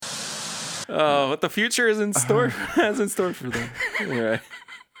Oh, what the future is in store has in store for them. Anyway.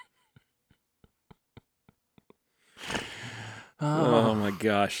 Oh my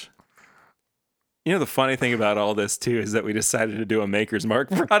gosh. You know, the funny thing about all this too is that we decided to do a Maker's Mark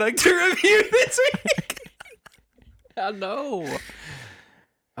product to review this week. I know.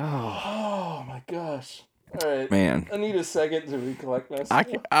 Oh my gosh. All right, Man. I need a second to recollect myself.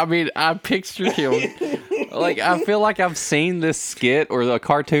 I mean, I picture him. Like, I feel like I've seen this skit or the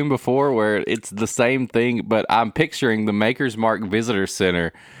cartoon before where it's the same thing, but I'm picturing the Maker's Mark Visitor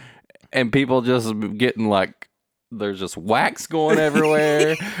Center and people just getting like, there's just wax going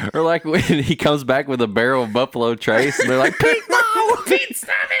everywhere. Or like when he comes back with a barrel of Buffalo Trace and they're like, Pete, no! Pete,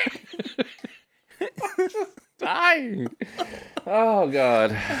 stop it! Dying. Oh,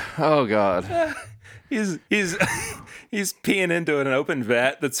 God. Oh, God. He's peeing into an open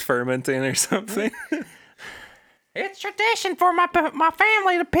vat that's fermenting or something. It's tradition for my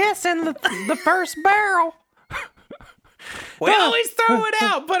family to piss in the first barrel. We always throw it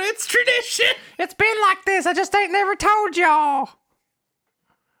out, but it's tradition. It's been like this. I just ain't never told y'all.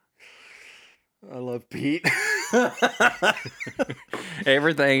 I love Pete.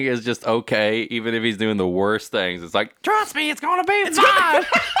 Everything is just okay, even if he's doing the worst things. It's like, trust me, it's gonna be fine.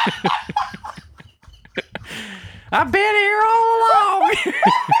 I've been here all along.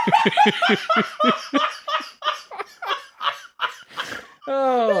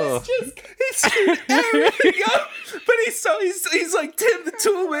 Oh, He's screwed everything up, but he's like Tim the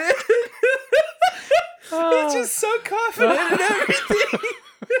Toolman. He's just so confident in everything.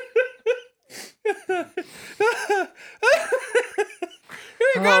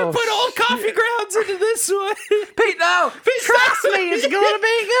 You gotta put old coffee grounds into this one. Pete, no, Pete, trust me, it's gonna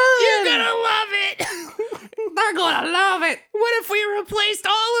be good. You're gonna love it. They're gonna love it. What if we replaced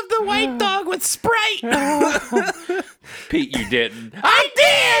all of the White Dog with Sprite? Pete, you didn't. I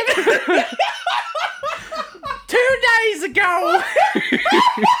did! 2 days ago.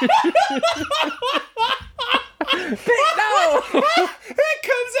 Pete, no. It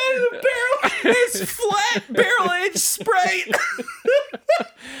comes out of the barrel. It's flat barrel-aged Sprite.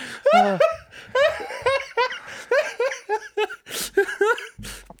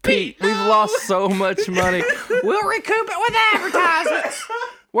 Pete, we've lost so much money. We'll recoup it with advertisements.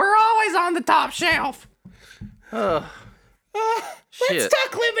 We're always on the top shelf. Let's Shit.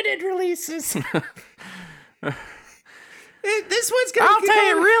 talk limited releases. This one's gonna I'll tell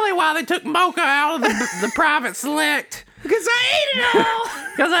you really why they took Mocha out of the private select. because I ate it all.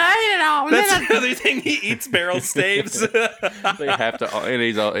 Because I ate it all. That's another thing. He eats barrel staves. They have to, and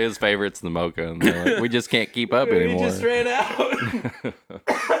his favorite's the Mocha. And they're like, we just can't keep up anymore. We just ran out.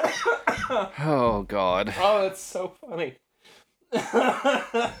 Oh, God. Oh, that's so funny.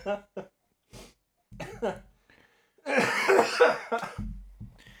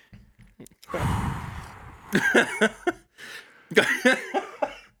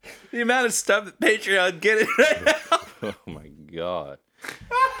 The amount of stuff that Patreon get it right now. Oh, my God.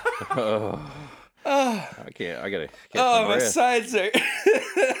 Oh. I can't. I gotta catch Oh, my my breath. sides hurt.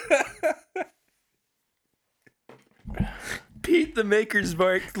 Pete the Maker's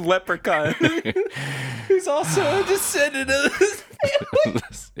Mark leprechaun, who's also a descendant of this family.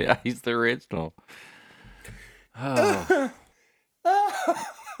 Yeah, he's the original. Oh.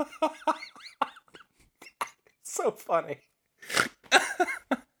 So funny.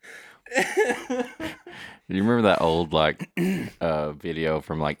 Do you remember that old video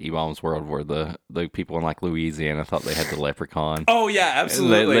from like E-Bombs World where the people in like Louisiana thought they had the leprechaun? Oh yeah,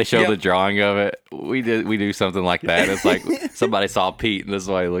 absolutely. They show Yep. the drawing of it. We do something like that. It's like somebody saw Pete and this is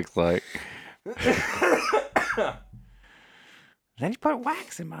what he looks like. Then you put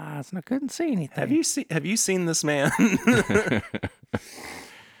wax in my eyes and I couldn't see anything. Have you seen this man?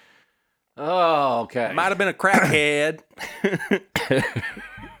 Oh, okay. Might have been a crackhead.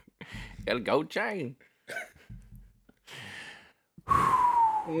 Got a gold chain.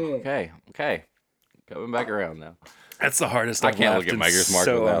 Okay. Coming back around now. That's the hardest. I I've can't laughed look at in Maker's Mark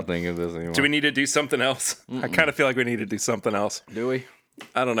so without long. thinking of this anymore. Do we need to do something else? I kind of feel like we need to do something else. Do we?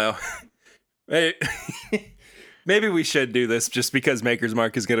 I don't know. Maybe we should do this just because Maker's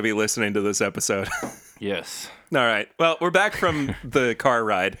Mark is going to be listening to this episode. Yes. All right. Well, we're back from the car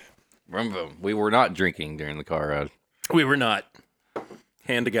ride. Remember, we were not drinking during the car ride. We were not.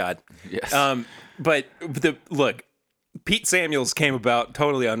 Hand to God. Yes. But look, Pete Samuels came about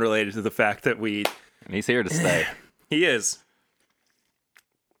totally unrelated to the fact that And he's here to stay. he is.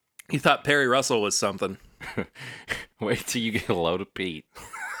 He thought Perry Russell was something. Wait till you get a load of Pete.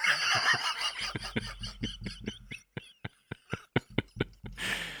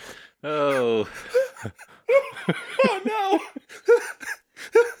 Oh. Oh no.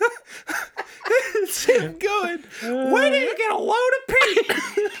 him going, where did you get a load of Pete?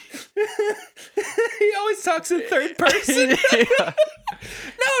 He always talks in third person.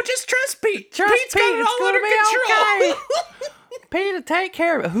 No, just trust Pete. Pete's got it all under control. Pete will take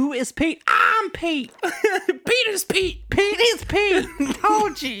care of it. Who is Pete? I'm Pete. Pete is Pete. Pete is Pete.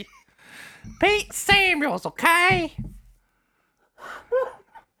 Told you. Pete Samuels, okay?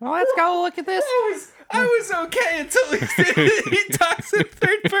 Well, let's go look at this. I was okay until he talks in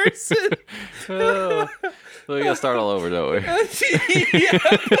third person. We gotta start all over, don't we? Yeah.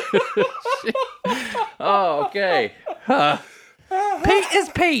 Oh, okay. Pete is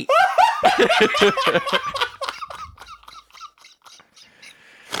Pete.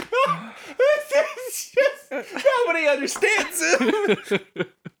 It's just, nobody understands him.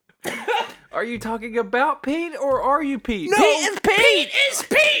 Are you talking about Pete or are you Pete? No, Pete is Pete. Pete is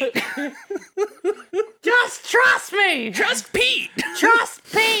Pete. Just trust me. Trust Pete. Trust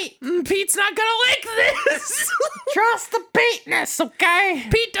Pete. Pete's not gonna like this. Trust the Pete-ness, okay?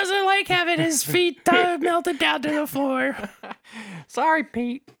 Pete doesn't like having his feet melted down to the floor. Sorry,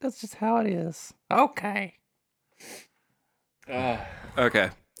 Pete. That's just how it is. Okay. Okay.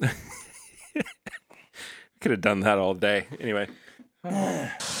 Could have done that all day. Anyway.